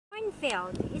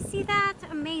cornfield. You see that?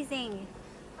 Amazing.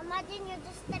 Imagine you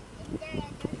just step in there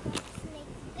and there's no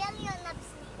snakes. Billion of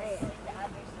snakes.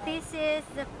 This is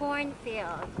the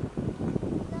cornfield.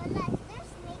 Lola, if there's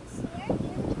snakes here,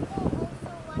 you need to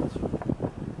also watch.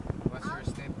 What's your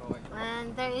step, boy?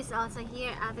 And there is also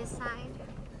here other side.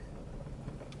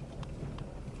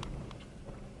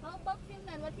 How about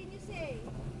Finland? What can you say?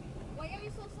 Why are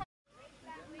you so sad?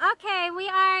 Okay, we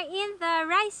are in the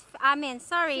rice,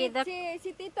 Si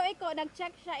Tito Iko,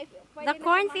 nag-check siya if pwede the na siya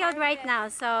cornfield right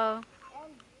ma-harvest. now. So,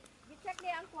 And i-check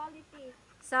niya ang quality.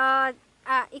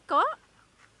 Iko?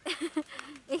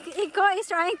 Iko is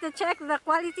trying to check the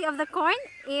quality of the corn,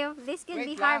 if this can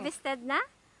be harvested na.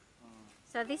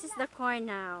 So, this is the corn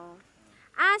now.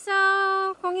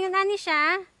 So, kung yun ani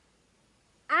siya,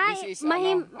 ay, This is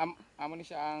amo ni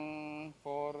siya ang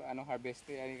for harvest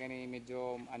ani kani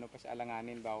medyo pa siya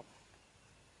alanganin baw.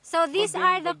 So these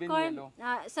are the golden corn.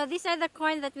 yellow. So these are the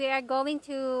corn that we are going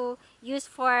to use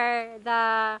for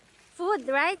the food,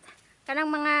 right? Kanang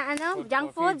mga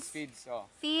junk foods.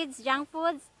 Feeds, junk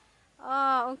foods.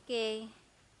 Oh, okay.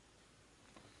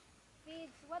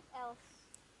 Feeds, what else?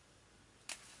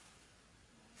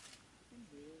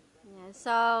 Yeah,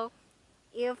 so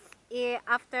if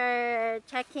after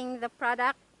checking the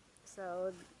product,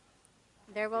 so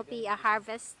there will be a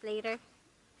harvest later.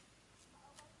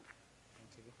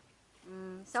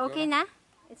 So okay na?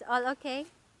 It's all okay?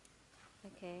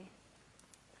 Okay.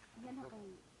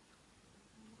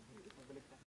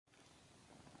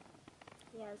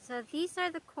 Yeah, so these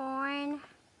are the corn.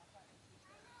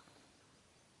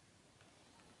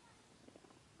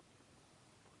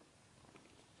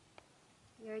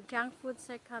 Your junk foods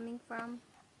are coming from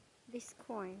this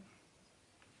corn.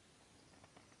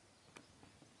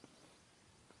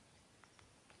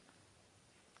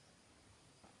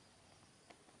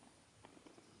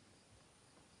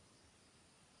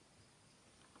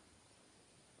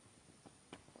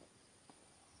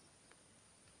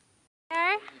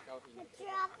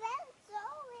 Travel so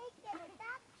we can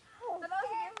touch.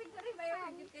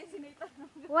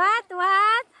 What?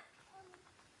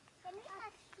 Can we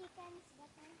touch chickens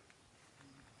better?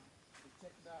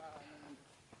 Check the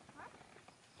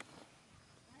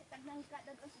Ay, tagnangka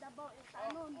dito sa Davao.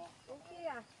 Tanon. Okay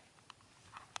ah.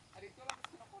 Adito lang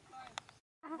sa kapot na.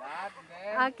 That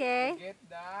then Okay. get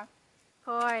the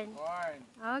Corn. corn.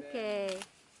 Okay.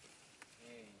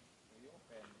 Okay. So you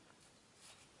open.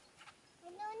 I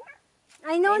know na.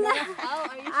 I know na. Oh,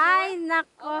 are you sure? Ay,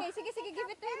 nako. Okay, sige, give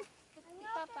it to him.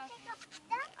 Papa.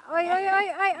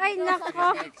 Ay, nako.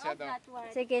 Make siya daw.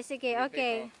 Sige,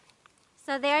 okay.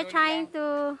 So they are trying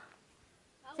to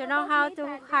know how to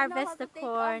harvest the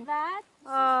corn.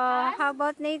 Oh, how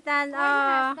about Nathan? Corn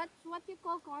husk. That's what you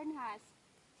call corn husk.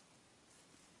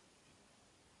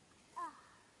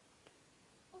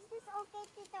 Is this okay,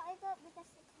 Tito? Ito, because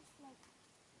it has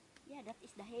Yeah, that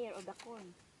is the hair of the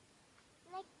corn.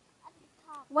 like at the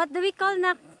top. What do we call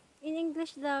na in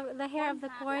English the hair of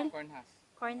the corn? Corn husk.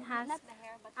 Corn husk. Not the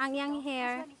hair, but Ang yang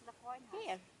hair. this one is the corn husk.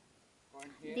 Hair. Corn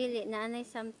here. Dili na anay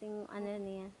something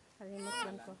niya.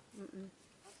 Kalimutan ko.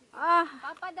 Ah,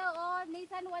 Papa daw, oh,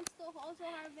 Nathan wants to also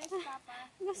harvest,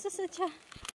 Papa. gusto sa siya.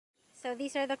 So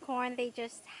these are the corn. They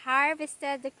just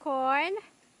harvested the corn.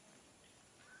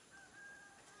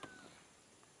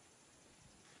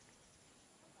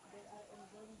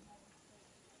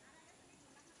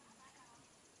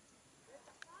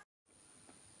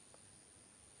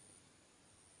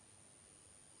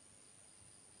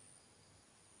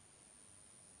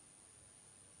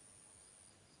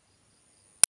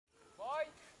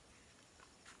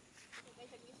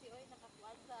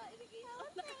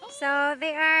 So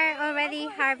they are already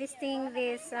harvesting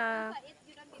this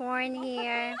corn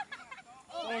here,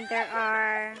 and there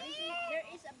are There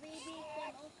is a baby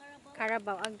corn, oh,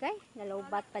 Carabao. Carabao agay,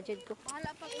 nalobat pa jud ko.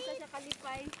 Bahala pag isa sa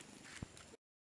kalipay.